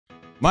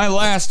My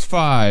last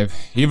 5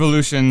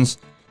 Evolutions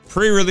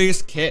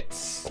pre-release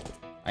kits.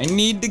 I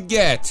need to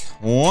get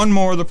one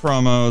more of the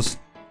promos.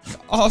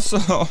 Also,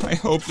 I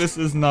hope this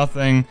is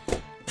nothing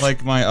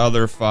like my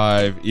other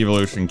 5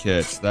 Evolution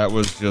kits. That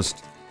was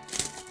just...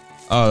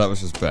 oh, that was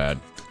just bad.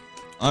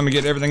 Let me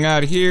get everything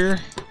out of here.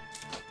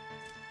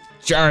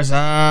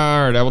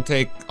 Charizard! I will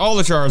take all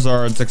the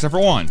Charizards except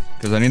for one,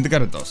 because I need the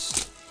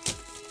Gyarados.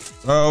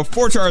 So,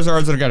 4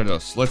 Charizards and a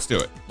Gyarados. Let's do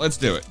it. Let's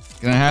do it.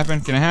 Can it happen?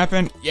 Can it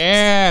happen?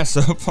 Yeah!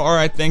 So far,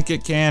 I think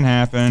it can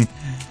happen.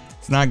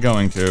 It's not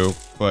going to,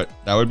 but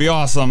that would be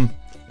awesome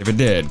if it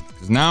did.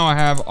 Because now I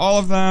have all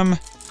of them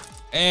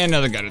and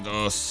another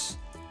Gyarados.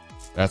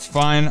 That's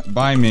fine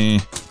by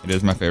me. It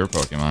is my favorite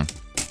Pokemon.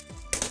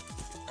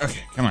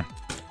 Okay, come on.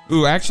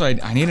 Ooh,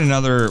 actually, I need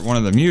another one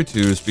of the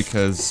Mewtwo's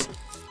because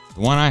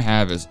the one I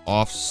have is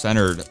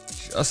off-centered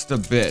just a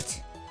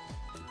bit.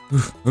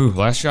 Ooh,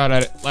 last shot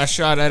at it. Last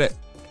shot at it.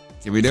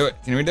 Can we do it?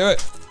 Can we do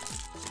it?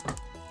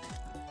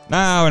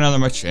 Now another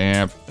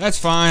Machamp. That's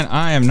fine.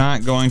 I am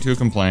not going to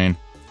complain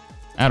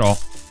at all.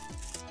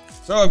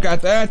 So I've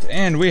got that,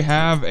 and we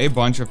have a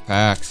bunch of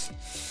packs.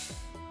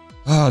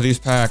 Oh, these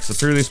packs. The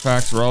pre-release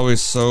packs were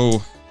always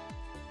so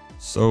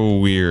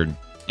weird.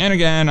 And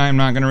again, I'm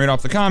not going to read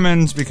off the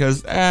comments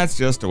because that's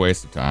just a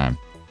waste of time.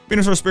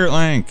 Venusaur Spirit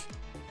Link.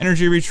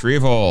 Energy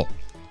Retrieval.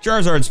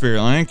 Charizard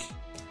Spirit Link.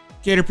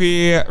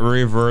 Caterpie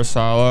Reverse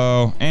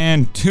Hollow.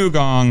 And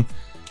Dugong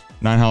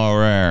non-hollow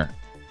rare.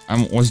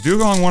 Was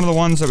Dugong one of the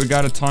ones that we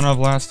got a ton of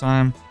last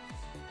time?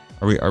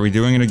 Are we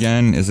doing it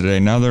again? Is it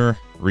another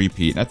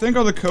repeat? I think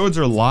all the codes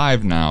are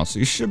live now, so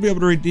you should be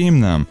able to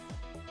redeem them.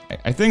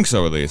 I think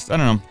so, at least. I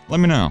don't know. Let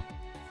me know.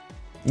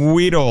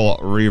 Weedle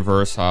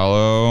Reverse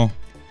Hollow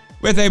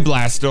with a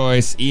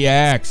Blastoise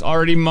EX.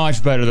 Already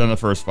much better than the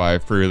first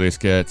 5 pre-release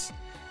kits.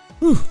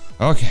 Whew.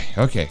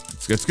 Okay.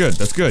 That's good.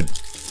 That's good.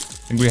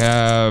 I think we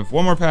have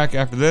one more pack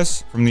after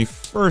this from the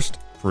first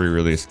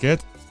pre-release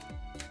kit.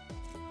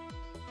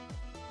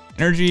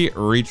 Energy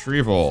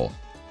Retrieval.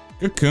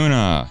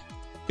 Kakuna.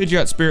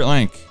 Pidgeot Spirit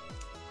Link.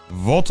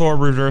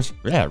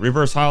 Voltorb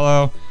Reverse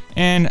Hollow.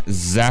 And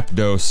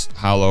Zapdos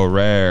Hollow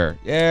Rare.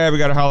 Yeah, we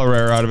got a Hollow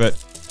Rare out of it.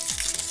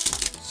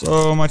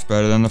 So much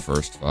better than the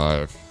first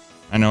 5.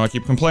 I know I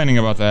keep complaining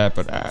about that,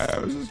 but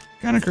it was just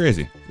kind of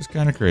crazy. Just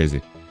kind of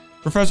crazy.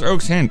 Professor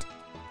Oak's Hint.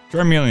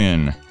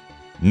 Charmeleon.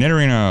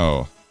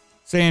 Nidorino.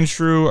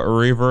 Sandshrew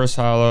Reverse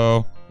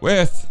Hollow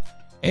with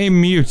a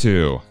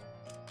Mewtwo.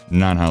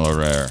 Non-hollow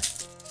rare.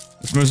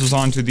 This moves us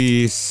on to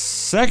the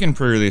second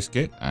pre-release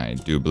kit. I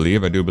do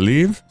believe. I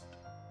don't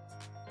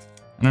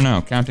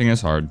know. Counting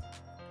is hard.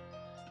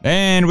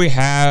 And we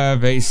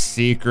have a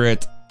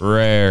secret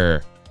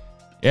rare.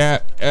 Yeah,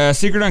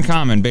 secret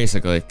uncommon,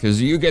 basically,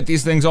 because you get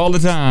these things all the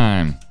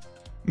time.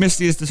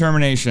 Misty's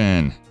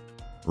Determination.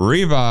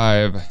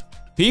 Revive.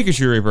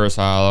 Pikachu Reverse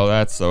Hollow.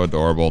 That's so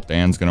adorable.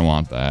 Dan's gonna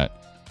want that.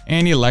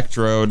 And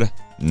Electrode.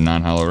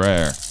 Non-hollow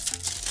rare.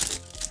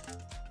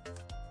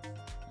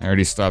 I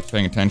already stopped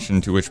paying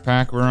attention to which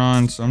pack we're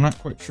on, so I'm not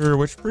quite sure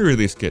which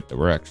pre-release kit that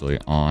we're actually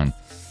on.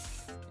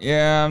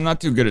 Yeah, I'm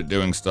not too good at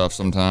doing stuff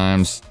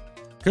sometimes.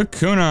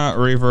 Kakuna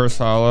Reverse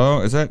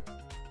Hollow. Is that...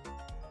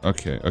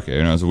 Okay,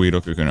 no, it's a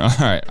Weedle Kakuna.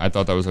 Alright, I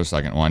thought that was our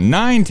second one.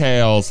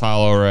 Ninetales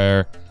Hollow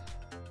Rare.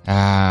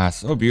 Ah,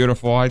 so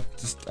beautiful. I've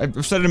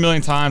said it a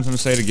million times, I'm gonna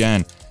say it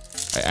again.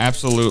 I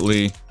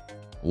absolutely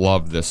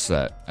love this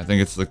set. I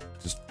think it's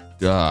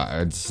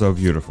it's so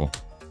beautiful.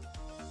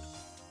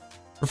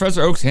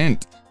 Professor Oak's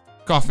Hint.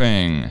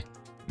 Coughing.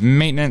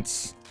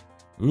 Maintenance.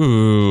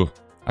 Ooh,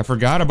 I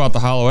forgot about the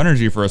Hollow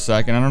Energy for a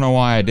second. I don't know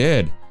why I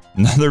did.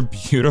 Another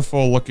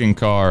beautiful looking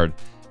card.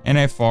 And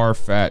a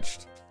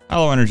Far-Fetched.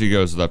 Hollow Energy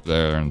goes up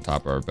there on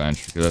top of our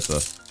bench because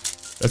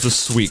that's a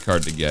sweet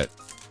card to get.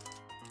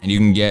 And you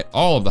can get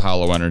all of the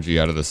Hollow Energy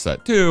out of this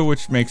set too,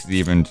 which makes it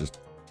even just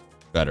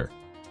better.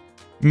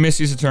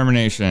 Misty's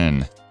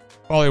Determination.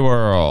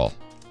 Poliwhirl.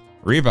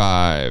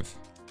 Revive.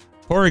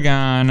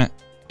 Porygon.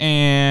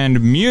 And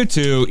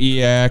Mewtwo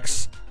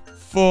EX.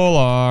 Full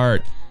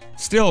art.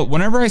 Still,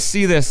 whenever I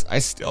see this, I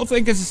still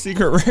think it's a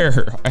secret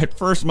rare. At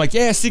first, I'm like,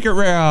 yeah, secret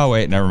rare. Oh,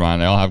 wait, never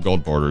mind. They all have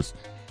gold borders.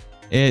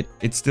 It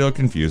still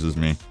confuses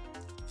me.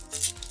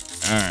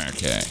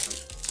 Okay.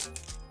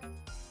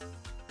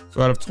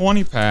 So out of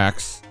 20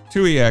 packs,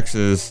 2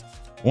 EXs,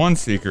 1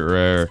 secret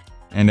rare,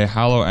 and a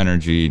Hollow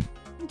Energy.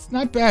 It's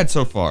not bad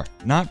so far.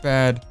 Not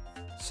bad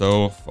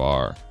so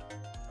far.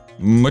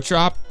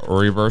 Machop,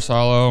 Reverse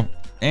Hollow,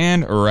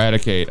 and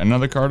Eradicate.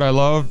 Another card I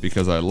love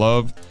because I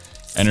love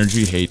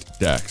energy hate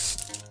decks.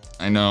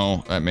 I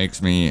know that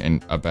makes me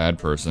a bad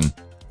person,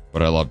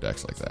 but I love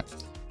decks like that.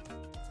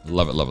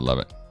 Love it, love it, love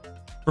it.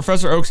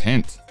 Professor Oak's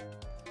Hint.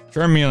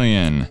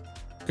 Charmeleon.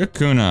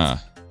 Kakuna.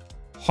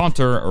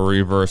 Haunter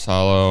Reverse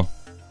Hollow.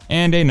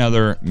 And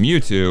another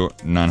Mewtwo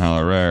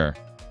non-hollow rare.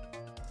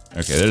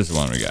 Okay, this is the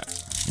one we got.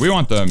 We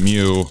want the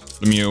Mew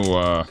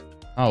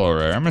hollow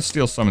rare. I'm gonna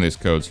steal some of these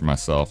codes for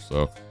myself,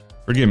 so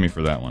forgive me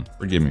for that one.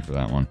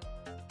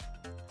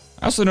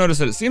 I also noticed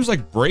that it seems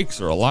like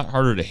breaks are a lot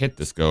harder to hit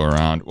this go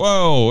around.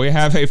 Whoa, we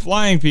have a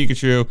Flying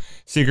Pikachu,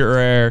 secret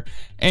rare,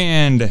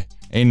 and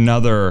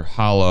another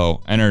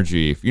Hollow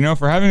Energy. You know,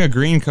 for having a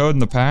green code in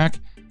the pack,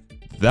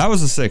 that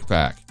was a sick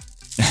pack.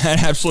 An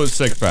absolute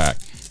sick pack.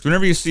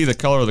 Whenever you see the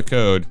color of the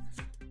code,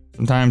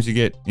 sometimes you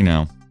get, you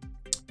know,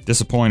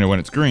 disappointed when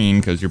it's green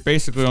because you're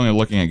basically only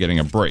looking at getting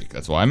a break.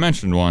 That's why I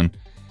mentioned one.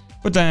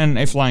 But then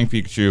a Flying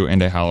Pikachu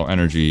and a Hollow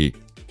Energy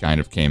kind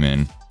of came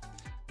in.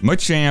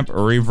 Machamp,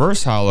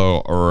 reverse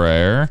hollow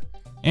rare,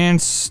 and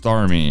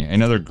Starmie,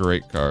 another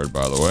great card,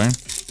 by the way.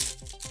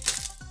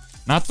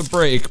 Not the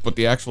break, but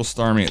the actual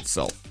Starmie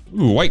itself.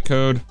 Ooh, white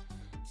code.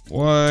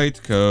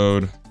 White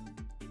code.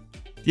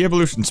 The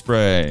Evolution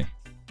Spray.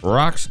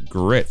 Brock's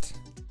Grit.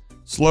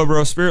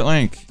 Slowbro Spirit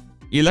Link.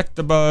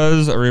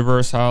 Electabuzz,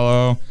 reverse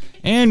hollow,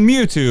 and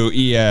Mewtwo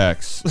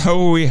EX.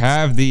 So we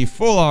have the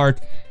full art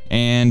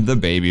and the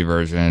baby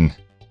version.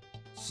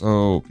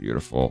 So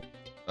beautiful.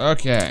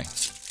 Okay.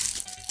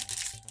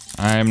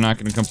 I am not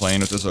going to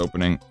complain with this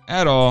opening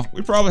at all.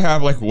 We probably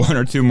have like 1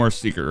 or 2 more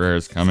secret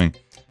rares coming.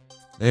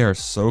 They are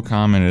so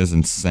common, it is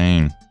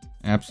insane.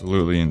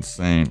 Absolutely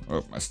insane.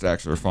 Oh, my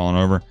stacks are falling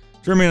over.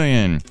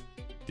 Charmeleon.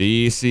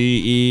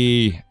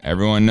 DCE.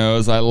 Everyone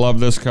knows I love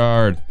this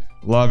card.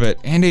 Love it.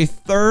 And a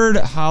third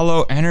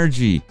Hollow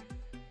Energy.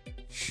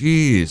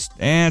 Jeez.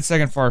 And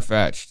second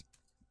Farfetch'd.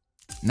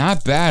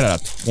 Not bad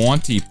out of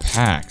 20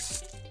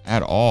 packs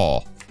at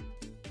all.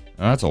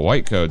 Oh, that's a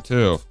white code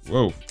too.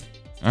 Whoa.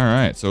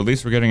 Alright, so at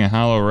least we're getting a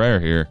Hollow Rare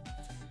here.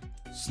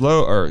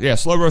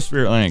 Slowbro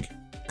Spirit Link.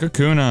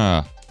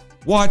 Kakuna.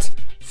 What?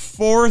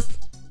 4th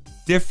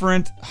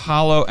different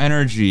Hollow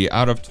Energy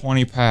out of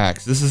 20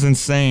 packs. This is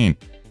insane.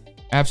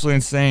 Absolutely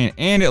insane.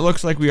 And it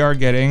looks like we are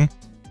getting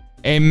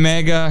a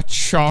Mega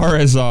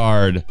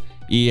Charizard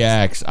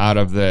EX out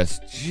of this.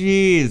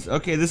 Jeez.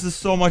 Okay, this is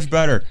so much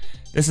better.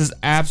 This is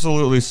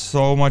absolutely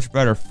so much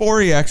better. 4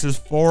 EXs,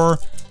 4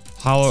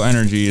 Hollow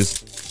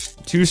Energies,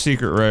 2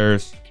 secret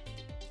rares.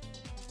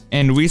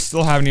 And we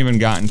still haven't even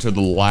gotten to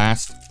the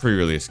last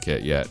pre-release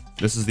kit yet.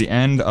 This is the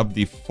end of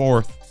the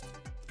 4th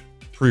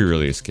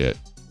pre-release kit.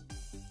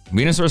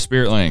 Venusaur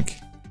Spirit Link,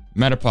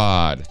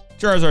 Metapod,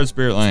 Charizard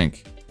Spirit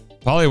Link,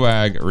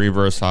 Poliwag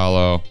Reverse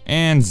Hollow,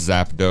 and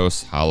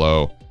Zapdos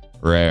Hollow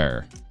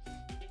Rare.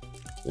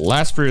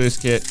 Last pre-release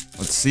kit.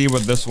 Let's see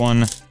what this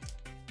one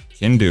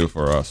can do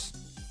for us.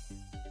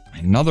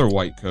 Another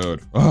white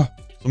code. Oh,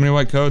 so many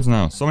white codes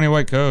now. So many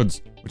white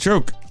codes.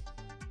 Choke,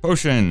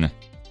 Potion,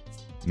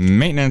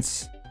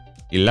 Maintenance,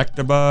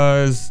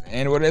 Electabuzz,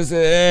 and what is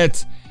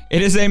it?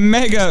 It is a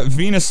Mega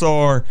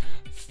Venusaur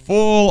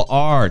full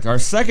art. Our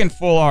second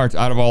full art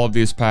out of all of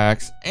these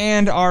packs,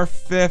 and our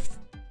 5th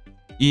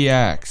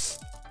EX.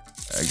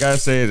 I gotta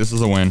say, this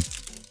is a win.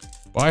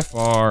 By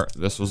far,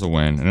 this was a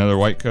win. Another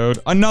white code.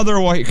 Another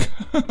white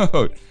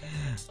code.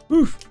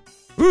 Woof.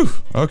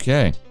 Woof.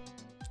 Okay.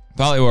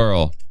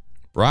 Poliwhirl,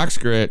 Brock's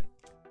Grit,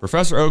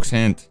 Professor Oak's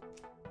Hint,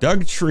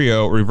 Doug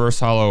Trio Reverse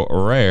Hollow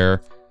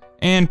Rare,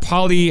 and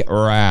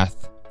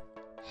Poliwrath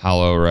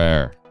Hollow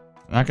Rare.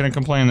 I'm not gonna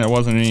complain that it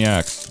wasn't an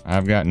EX.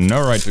 I've got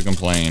no right to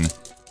complain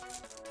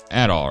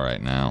at all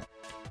right now.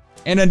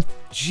 And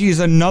geez,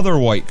 another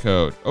white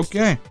code.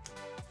 Okay.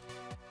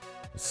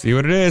 Let's see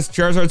what it is.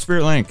 Charizard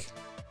Spirit Link,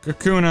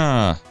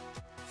 Kakuna,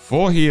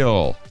 Full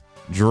Heal,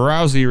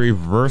 Drowsy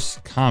Reverse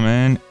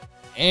Common,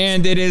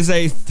 and it is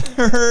a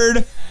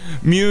 3rd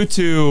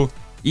Mewtwo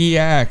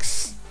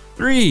EX.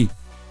 3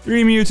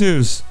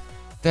 Mewtwo's.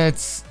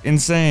 That's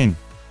insane.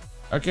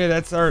 Okay,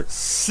 that's our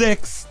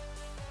 6th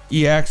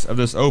EX of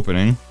this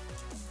opening.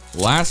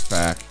 Last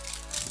pack.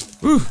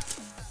 Whew.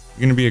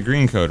 Gonna be a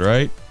green code,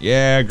 right?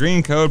 Yeah,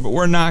 green code, but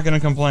we're not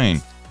gonna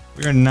complain.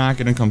 We are not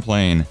gonna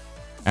complain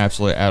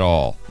absolutely at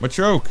all.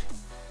 Machoke,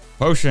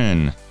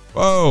 Potion.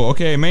 Whoa,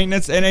 okay,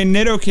 Maintenance, and a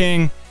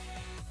Nidoking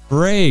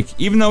break.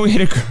 Even though we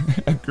hit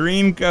a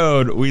green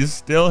code, we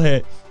still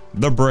hit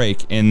the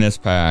break in this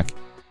pack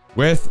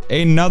with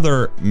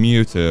another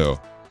Mewtwo.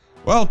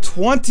 Well,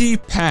 20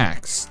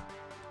 packs.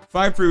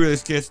 5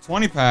 pre-release kits,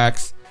 20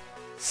 packs,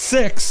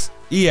 6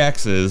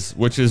 EXs,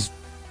 which is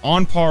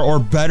on par or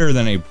better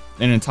than an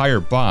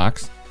entire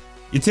box.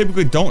 You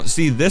typically don't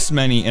see this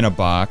many in a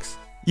box.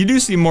 You do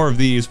see more of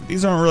these, but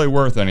these aren't really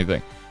worth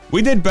anything.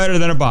 We did better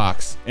than a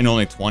box in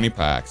only 20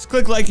 packs.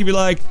 Click like if you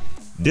liked,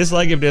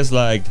 dislike if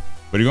disliked.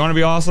 But if you want to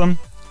be awesome,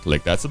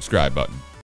 click that subscribe button.